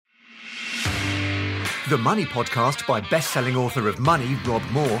The Money Podcast by best-selling author of Money, Rob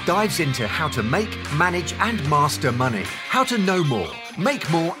Moore, dives into how to make, manage and master money. How to know more, make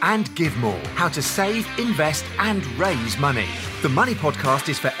more and give more. How to save, invest and raise money. The Money Podcast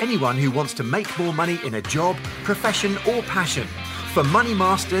is for anyone who wants to make more money in a job, profession or passion. For money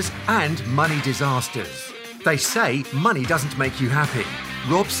masters and money disasters. They say money doesn't make you happy.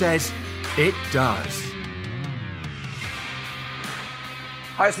 Rob says it does.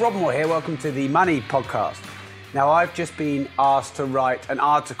 Hi, it's Rob Moore here. Welcome to the Money Podcast. Now, I've just been asked to write an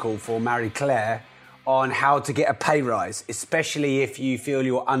article for Marie Claire on how to get a pay rise, especially if you feel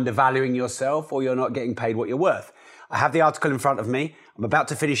you're undervaluing yourself or you're not getting paid what you're worth. I have the article in front of me. I'm about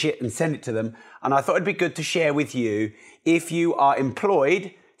to finish it and send it to them. And I thought it'd be good to share with you, if you are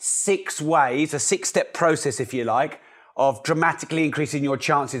employed, 6 ways, a 6-step process, if you like, of dramatically increasing your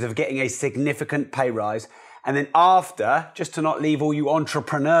chances of getting a significant pay rise. And then after, just to not leave all you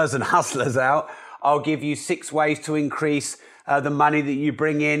entrepreneurs and hustlers out, I'll give you 6 ways to increase the money that you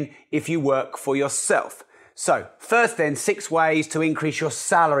bring in if you work for yourself. So first then, 6 ways to increase your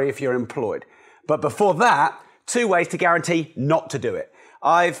salary if you're employed. But before that, 2 ways to guarantee not to do it.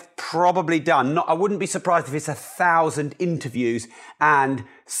 I've probably done, I wouldn't be surprised if it's 1,000 interviews and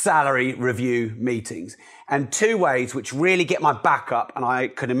salary review meetings. And 2 ways which really get my back up, and I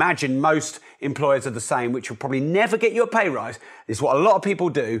can imagine most employers are the same, which will probably never get you a pay rise. This is what a lot of people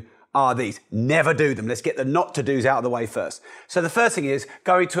do, are these. Never do them. Let's get the not to do's out of the way first. So the first thing is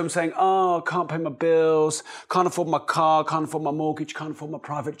going to them saying, oh, I can't pay my bills, can't afford my car, can't afford my mortgage, can't afford my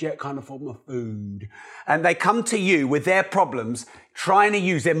private jet, can't afford my food. And they come to you with their problems, trying to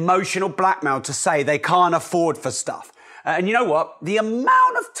use emotional blackmail to say they can't afford for stuff. And you know what? The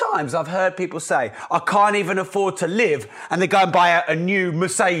amount of times I've heard people say, I can't even afford to live, and they go and buy a new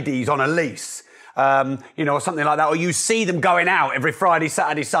Mercedes on a lease. Or something like that. Or you see them going out every Friday,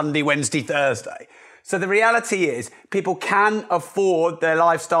 Saturday, Sunday, Wednesday, Thursday. So the reality is people can afford their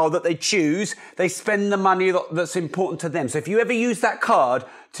lifestyle that they choose. They spend the money that's important to them. So if you ever use that card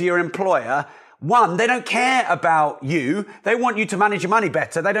to your employer, 1, they don't care about you. They want you to manage your money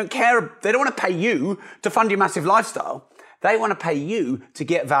better. They don't care. They don't want to pay you to fund your massive lifestyle. They want to pay you to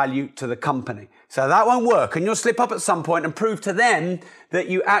get value to the company. So that won't work, and you'll slip up at some point and prove to them that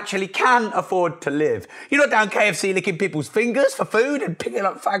you actually can afford to live. You're not down KFC licking people's fingers for food and picking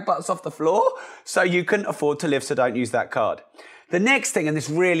up fag butts off the floor, so you can afford to live, so don't use that card. The next thing, and this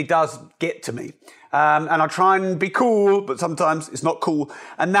really does get to me, and I try and be cool, but sometimes it's not cool,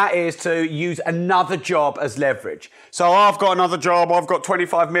 and that is to use another job as leverage. So I've got another job, I've got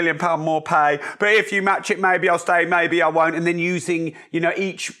 £25 million more pay, but if you match it, maybe I'll stay, maybe I won't, and then using,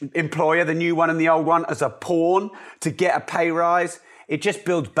 each employer, the new one and the old one, as a pawn to get a pay rise. It just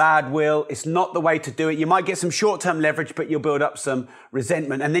builds bad will. It's not the way to do it. You might get some short-term leverage, but you'll build up some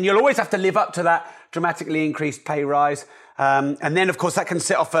resentment. And then you'll always have to live up to that dramatically increased pay rise. And then, of course, that can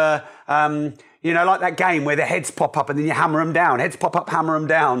set off like that game where the heads pop up and then you hammer them down. Heads pop up, hammer them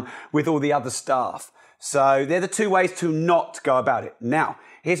down with all the other staff. So they're the 2 ways to not go about it. Now,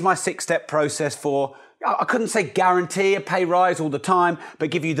 here's my 6-step process for, I couldn't say guarantee a pay rise all the time,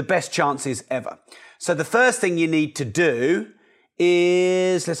 but give you the best chances ever. So the first thing you need to do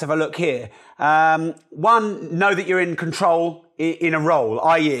is, let's have a look here. 1, know that you're in control in a role,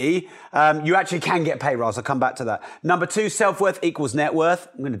 i.e., you actually can get a pay rise. I'll come back to that. Number 2, self-worth equals net worth.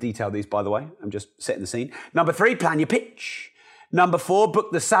 I'm going to detail these, by the way. I'm just setting the scene. Number 3, plan your pitch. Number 4,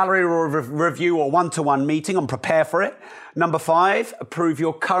 book the salary review or one-to-one meeting and prepare for it. Number 5, approve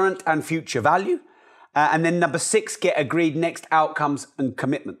your current and future value. And then number 6, get agreed next outcomes and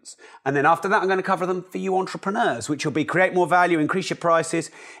commitments. And then after that, I'm going to cover them for you entrepreneurs, which will be create more value, increase your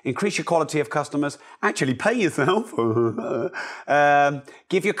prices, increase your quality of customers, actually pay yourself,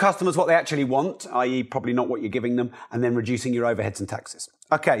 give your customers what they actually want, i.e. probably not what you're giving them, and then reducing your overheads and taxes.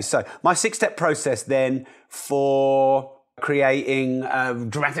 Okay, so my 6-step process then for creating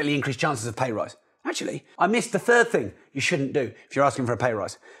dramatically increased chances of pay rise. Actually, I missed the 3rd thing you shouldn't do if you're asking for a pay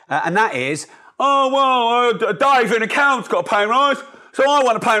rise. And that is, Dave in accounts got a pay rise, so I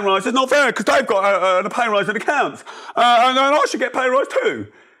want a pay rise. It's not fair because Dave got a pay rise in accounts. And I should get a pay rise too.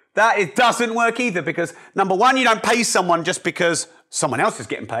 It doesn't work either because, number 1, you don't pay someone just because someone else is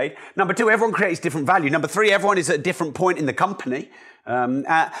getting paid. Number 2, everyone creates different value. Number 3, everyone is at a different point in the company. And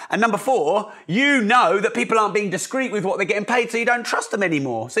number 4, you know that people aren't being discreet with what they're getting paid, so you don't trust them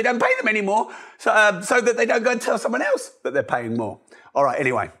anymore. So you don't pay them anymore so that they don't go and tell someone else that they're paying more. All right,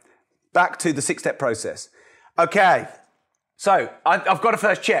 anyway, back to the 6-step process. Okay, so I've got to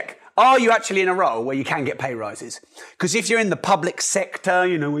first check. Are you actually in a role where you can get pay rises? Because if you're in the public sector,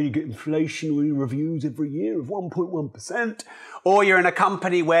 where you get inflationary reviews every year of 1.1%, or you're in a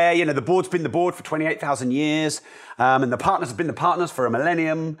company where, the board's been the board for 28,000 years, and the partners have been the partners for a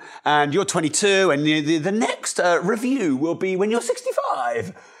millennium, and you're 22, and the next review will be when you're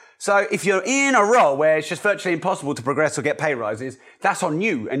 65. So if you're in a role where it's just virtually impossible to progress or get pay rises, that's on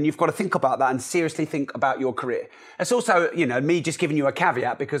you, and you've got to think about that and seriously think about your career. It's also, me just giving you a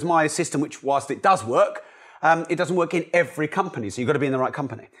caveat, because my system, which whilst it does work, it doesn't work in every company, so you've got to be in the right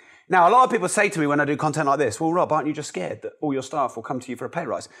company. Now, a lot of people say to me when I do content like this, well, Rob, aren't you just scared that all your staff will come to you for a pay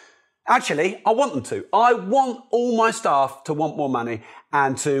rise? Actually, I want them to. I want all my staff to want more money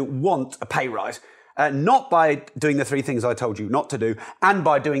and to want a pay rise. Not by doing the 3 things I told you not to do, and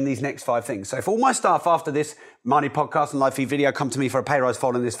by doing these next 5 things. So if all my staff after this Money podcast and live feed video come to me for a pay rise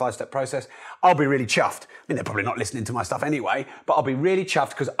following this 5-step process, I'll be really chuffed. They're probably not listening to my stuff anyway, but I'll be really chuffed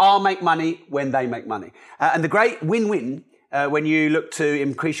because I'll make money when they make money. And the great win-win when you look to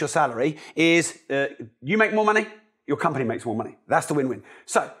increase your salary is you make more money, your company makes more money. That's the win-win.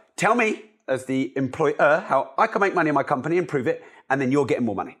 So tell me as the employer how I can make money in my company, improve it, and then you're getting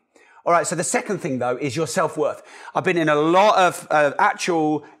more money. All right, so the second thing, though, is your self-worth. I've been in a lot of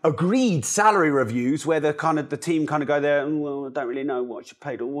actual agreed salary reviews where the team go there, well, I don't really know what you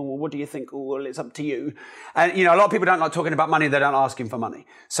paid, or well, what do you think? Well, it's up to you. And, a lot of people don't like talking about money. They don't ask him for money.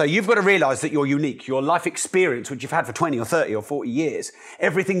 So you've got to realize that you're unique. Your life experience, which you've had for 20 or 30 or 40 years,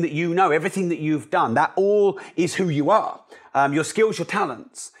 everything that you know, everything that you've done, that all is who you are. Your skills, your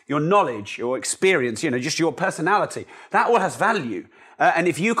talents, your knowledge, your experience, just your personality, that all has value. And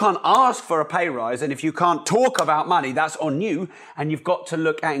if you can't ask for a pay rise and if you can't talk about money, that's on you. And you've got to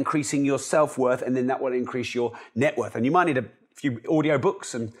look at increasing your self-worth, and then that will increase your net worth. And you might need a few audio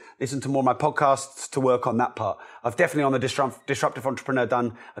books and listen to more of my podcasts to work on that part. I've definitely on the Disruptive Entrepreneur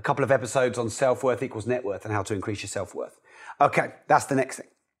done a couple of episodes on self-worth equals net worth and how to increase your self-worth. Okay, that's the next thing.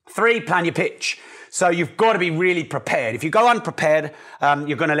 3, plan your pitch. So you've got to be really prepared. If you go unprepared,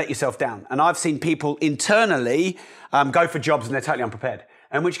 you're going to let yourself down. And I've seen people internally go for jobs and they're totally unprepared,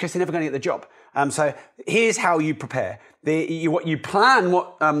 in which case they're never going to get the job. So here's how you prepare. You plan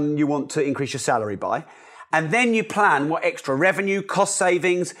what you want to increase your salary by, and then you plan what extra revenue, cost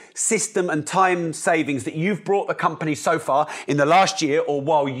savings, system and time savings that you've brought the company so far in the last year or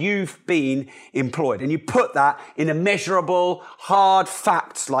while you've been employed. And you put that in a measurable, hard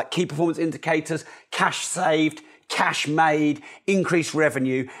facts like key performance indicators, cash saved, cash made, increased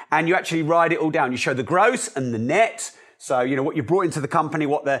revenue, and you actually write it all down. You show the gross and the net. So, what you brought into the company,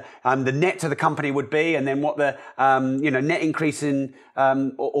 what the net to the company would be, and then what the, net increase in,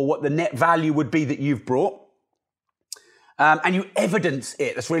 or what the net value would be that you've brought. And you evidence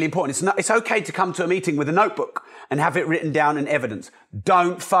it. That's really important. It's okay to come to a meeting with a notebook and have it written down in evidence.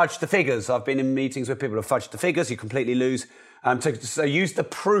 Don't fudge the figures. I've been in meetings where people have fudged the figures. You completely lose. So use the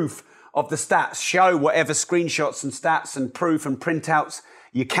proof of the stats. Show whatever screenshots and stats and proof and printouts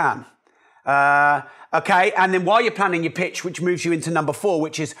you can. Okay, and then while you're planning your pitch, which moves you into number 4,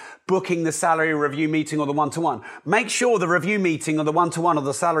 which is booking the salary review meeting or the one-to-one. Make sure the review meeting or the one-to-one or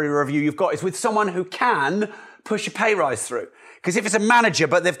the salary review you've got is with someone who can push a pay rise through. Because if it's a manager,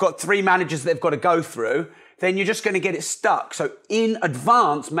 but they've got 3 managers that they've got to go through, then you're just going to get it stuck. So in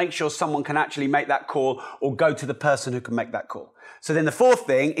advance, make sure someone can actually make that call or go to the person who can make that call. So then the 4th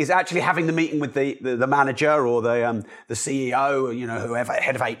thing is actually having the meeting with the manager or the CEO or, whoever,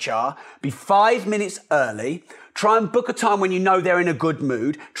 head of HR. Be 5 minutes early. Try and book a time when you know they're in a good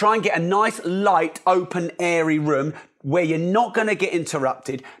mood. Try and get a nice, light, open, airy room where you're not going to get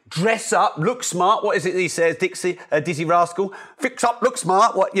interrupted. Dress up, look smart. What is it he says, Dizzy Rascal? Fix up, look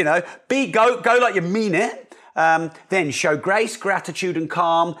smart. Go like you mean it. Then show grace, gratitude and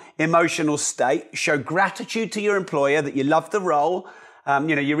calm emotional state. Show gratitude to your employer that you love the role.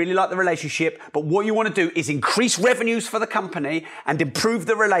 You really like the relationship, but what you want to do is increase revenues for the company and improve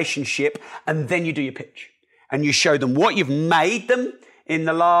the relationship, and then you do your pitch. And you show them what you've made them in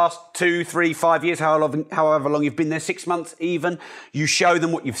the last 2, 3, 5 years, however long you've been there, 6 months even. You show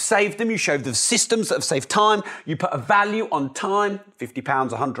them what you've saved them. You show them systems that have saved time. You put a value on time,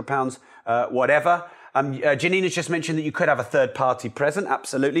 £50, £100, whatever. Janina's just mentioned that you could have a third party present.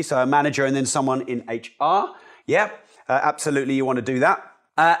 Absolutely. So a manager and then someone in HR. Yeah, absolutely. You want to do that.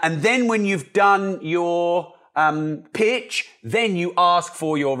 And then when you've done your pitch, then you ask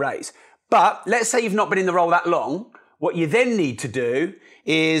for your raise. But let's say you've not been in the role that long. What you then need to do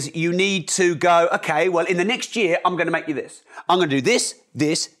is you need to go, okay, well, in the next year, I'm going to make you this. I'm going to do this,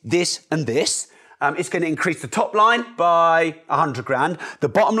 this, this, and this. It's going to increase the top line by 100 grand, the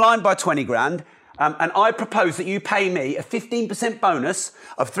bottom line by 20 grand. And I propose that you pay me a 15% bonus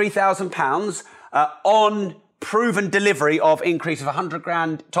of £3,000 on proven delivery of increase of 100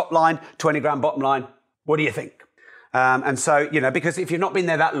 grand top line, 20 grand bottom line. What do you think? And so, because if you've not been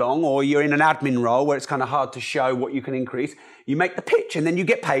there that long or you're in an admin role where it's kind of hard to show what you can increase, you make the pitch and then you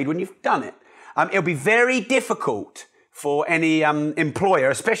get paid when you've done it. It'll be very difficult for any employer,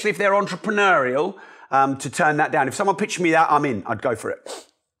 especially if they're entrepreneurial, to turn that down. If someone pitched me that, I'm in. I'd go for it.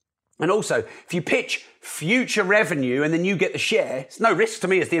 And also, if you pitch future revenue and then you get the share, it's no risk to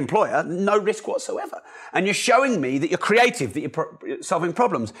me as the employer, no risk whatsoever. And you're showing me that you're creative, that you're solving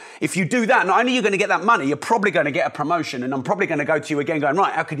problems. If you do that, not only are you going to get that money, you're probably going to get a promotion, and I'm probably going to go to you again going,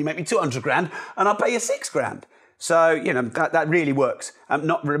 right, how could you make me 200 grand? And I'll pay you 6 grand. So, that really works.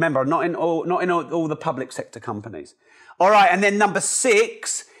 Not in all the public sector companies. All right, and then number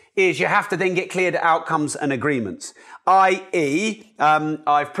 6 is you have to then get clear to outcomes and agreements. i.e.,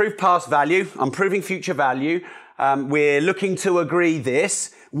 I've proved past value, I'm proving future value, we're looking to agree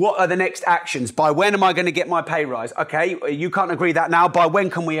this. What are the next actions? By when am I going to get my pay rise? Okay, you can't agree that now. By when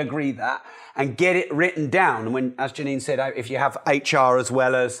can we agree that? And get it written down. And when, as Janine said, if you have HR as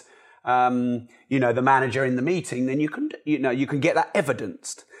well as, the manager in the meeting, then you can get that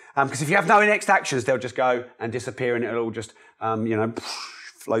evidenced. Because if you have no next actions, they'll just go and disappear and it'll all just,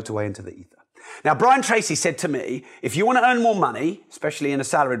 float away into the ether. Now, Brian Tracy said to me, if you want to earn more money, especially in a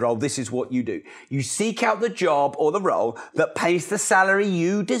salaried role, this is what you do. You seek out the job or the role that pays the salary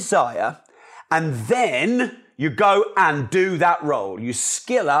you desire, and then you go and do that role. You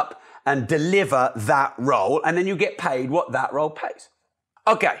skill up and deliver that role, and then you get paid what that role pays.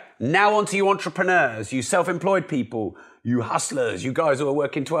 Okay, now on to you entrepreneurs, you self-employed people, you hustlers, you guys who are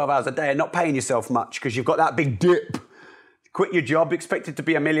working 12 hours a day and not paying yourself much because you've got that big dip. Quit your job, expected to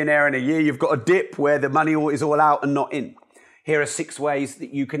be a millionaire in a year. You've got a dip where the money is all out and not in. Here are 6 ways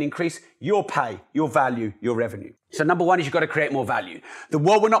that you can increase your pay, your value, your revenue. So number 1 is you've got to create more value. The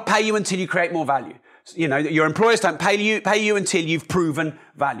world will not pay you until you create more value. Your employers don't pay you until you've proven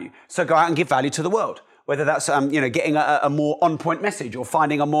value. So go out and give value to the world. Whether that's, getting a more on-point message or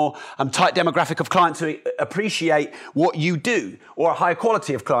finding a more tight demographic of clients who appreciate what you do, or a higher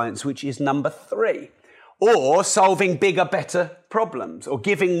quality of clients, which is number 3. Or solving bigger, better problems, or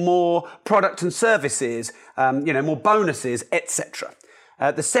giving more product and services, more bonuses, etc.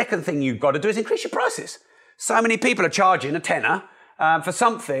 The second thing you've got to do is increase your prices. So many people are charging a tenner for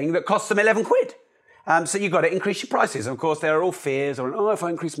something that costs them 11 quid. So you've got to increase your prices. Of course, there are all fears. If I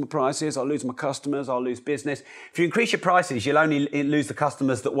increase my prices, I'll lose my customers, I'll lose business. If you increase your prices, you'll only lose the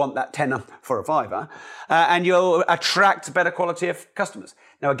customers that want that tenner for a fiver, and you'll attract better quality of customers.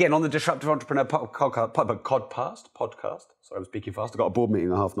 Now, again, on the Disruptive Entrepreneur podcast, sorry, I'm speaking fast. I've got a board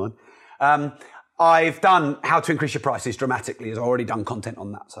meeting at 9:30. I've done how to increase your prices dramatically. I've already done content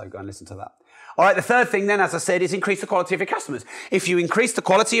on that, so go and listen to that. All right, the third thing then, as I said, is increase the quality of your customers. If you increase the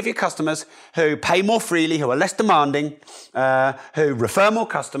quality of your customers who pay more freely, who are less demanding, who refer more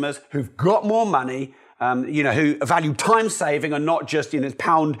customers, who've got more money, who value time saving and not just,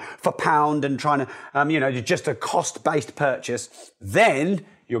 pound for pound and trying to, just a cost-based purchase, then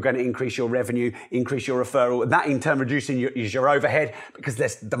you're going to increase your revenue, increase your referral, and that in turn reducing your overhead because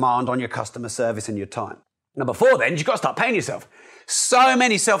there's demand on your customer service and your time. Number 4 then, you've got to start paying yourself. So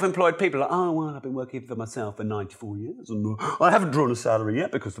many self-employed people are, I've been working for myself for 94 years and I haven't drawn a salary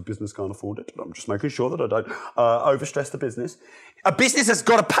yet because the business can't afford it, but I'm just making sure that I don't overstress the business. A business has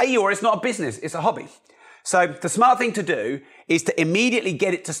got to pay you or it's not a business, it's a hobby. So the smart thing to do is to immediately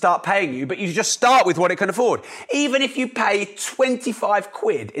get it to start paying you, but you just start with what it can afford. Even if you pay 25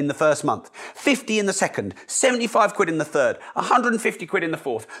 quid in the first month, 50 in the second, 75 quid in the third, 150 quid in the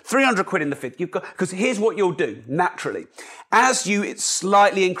fourth, 300 quid in the fifth, because here's what you'll do naturally. As you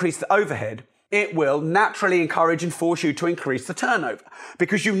slightly increase the overhead, it will naturally encourage and force you to increase the turnover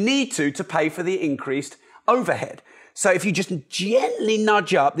because you need to pay for the increased overhead. So if you just gently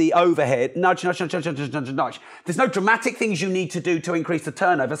nudge up the overhead, nudge. There's no dramatic things you need to do to increase the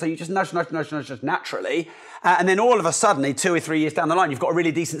turnover. So you just nudge naturally. And then all of a sudden, 2 or 3 years down the line, you've got a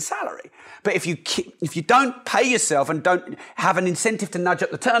really decent salary. But if you don't pay yourself and don't have an incentive to nudge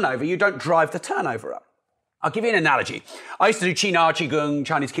up the turnover, you don't drive the turnover up. I'll give you an analogy. I used to do Qigong,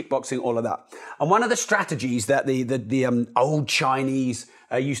 Chinese kickboxing, all of that. And one of the strategies that the old Chinese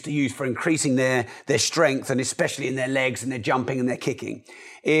used to use for increasing their strength, and especially in their legs and their jumping and their kicking,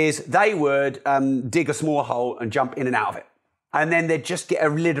 is they would dig a small hole and jump in and out of it. And then they'd just get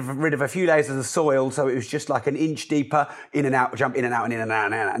rid of a few layers of the soil, so it was just like an inch deeper, in and out, jump in and out, and in and out,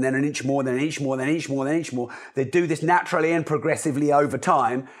 and out, and then an inch more, then an inch more, then an inch more, then an inch more. They'd do this naturally and progressively over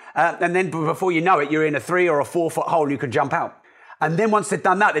time, and then before you know it, you're in a 3 or a 4 foot hole you can jump out. And then once they'd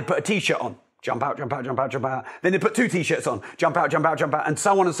done that, they'd put a t-shirt on. jump out, jump out, jump out, jump out. Then they put 2 T-shirts on, jump out, jump out, jump out, and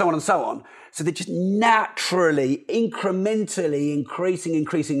so on and so on and so on. So they're just naturally, incrementally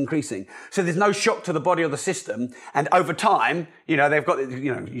increasing. So there's no shock to the body or the system. And over time, they've got,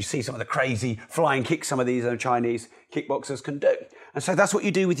 you see some of the crazy flying kicks some of these Chinese kickboxers can do. And so that's what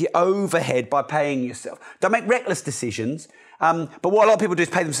you do with your overhead by paying yourself. Don't make reckless decisions. But what a lot of people do is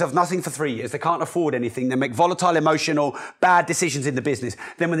pay themselves nothing for 3 years. They can't afford anything. They make volatile, emotional, bad decisions in the business.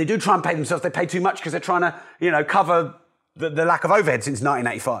 Then when they do try and pay themselves, they pay too much because they're trying to, cover the lack of overhead since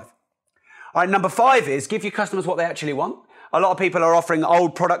 1985. All right, number 5 is give your customers what they actually want. A lot of people are offering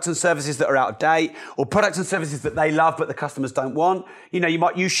old products and services that are out of date, or products and services that they love but the customers don't want.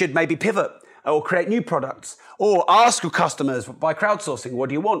 You should maybe pivot or create new products, or ask your customers by crowdsourcing, what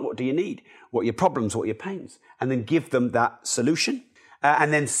do you want? What do you need? What are your problems? What are your pains? And then give them that solution.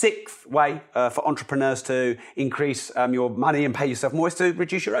 And then 6th way for entrepreneurs to increase your money and pay yourself more is to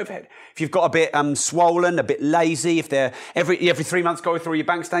reduce your overhead. If you've got a bit swollen, a bit lazy, if they're every 3 months go through your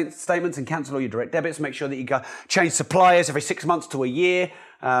bank statements and cancel all your direct debits, make sure that you change suppliers every 6 months to a year,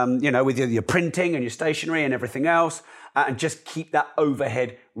 with your printing and your stationery and everything else, and just keep that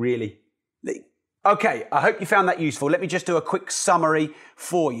overhead really lean. Okay, I hope you found that useful. Let me just do a quick summary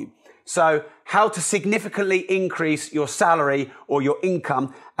for you. So, how to significantly increase your salary or your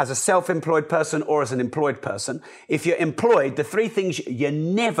income as a self-employed person or as an employed person. If you're employed, the 3 things you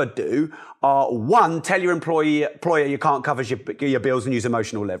never do are 1, tell your employer you can't cover your bills and use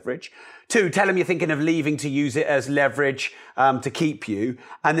emotional leverage. 2, tell them you're thinking of leaving to use it as leverage to keep you.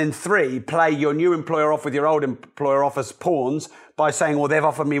 And then 3, play your new employer off with your old employer off as pawns by saying, well, they've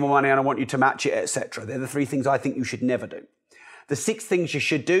offered me more money and I want you to match it, etc. They're the 3 things I think you should never do. The 6 things you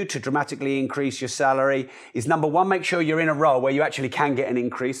should do to dramatically increase your salary is, number 1, make sure you're in a role where you actually can get an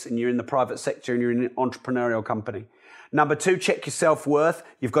increase and you're in the private sector and you're in an entrepreneurial company. Number 2, check your self-worth.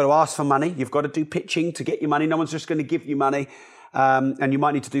 You've got to ask for money. You've got to do pitching to get your money. No one's just going to give you money. And you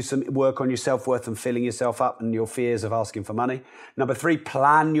might need to do some work on your self-worth and filling yourself up and your fears of asking for money. Number 3,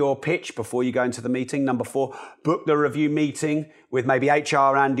 plan your pitch before you go into the meeting. Number 4, book the review meeting with maybe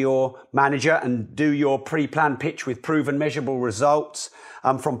HR and your manager and do your pre-planned pitch with proven measurable results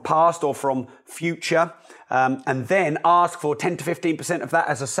from past or from future. And then ask for 10 to 15% of that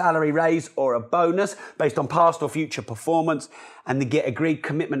as a salary raise or a bonus based on past or future performance, and then get agreed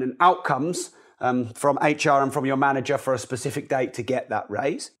commitment and outcomes from HR and from your manager for a specific date to get that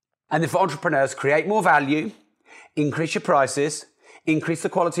raise. And then for entrepreneurs, create more value, increase your prices, increase the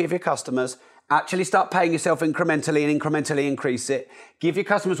quality of your customers, actually start paying yourself incrementally and incrementally increase it, give your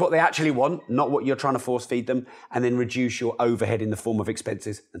customers what they actually want, not what you're trying to force feed them, and then reduce your overhead in the form of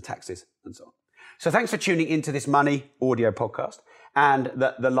expenses and taxes and so on. So thanks for tuning into this Money audio podcast and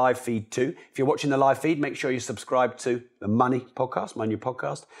the live feed too. If you're watching the live feed, make sure you subscribe to the Money podcast, my new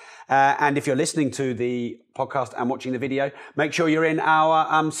podcast. And if you're listening to the podcast and watching the video, make sure you're in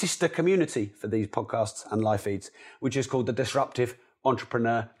our sister community for these podcasts and live feeds, which is called the Disruptive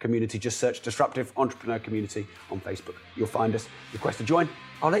Entrepreneur Community. Just search Disruptive Entrepreneur Community on Facebook. You'll find us. Request to join.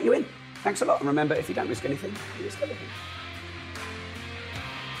 I'll let you in. Thanks a lot. And remember, if you don't risk anything, you risk everything.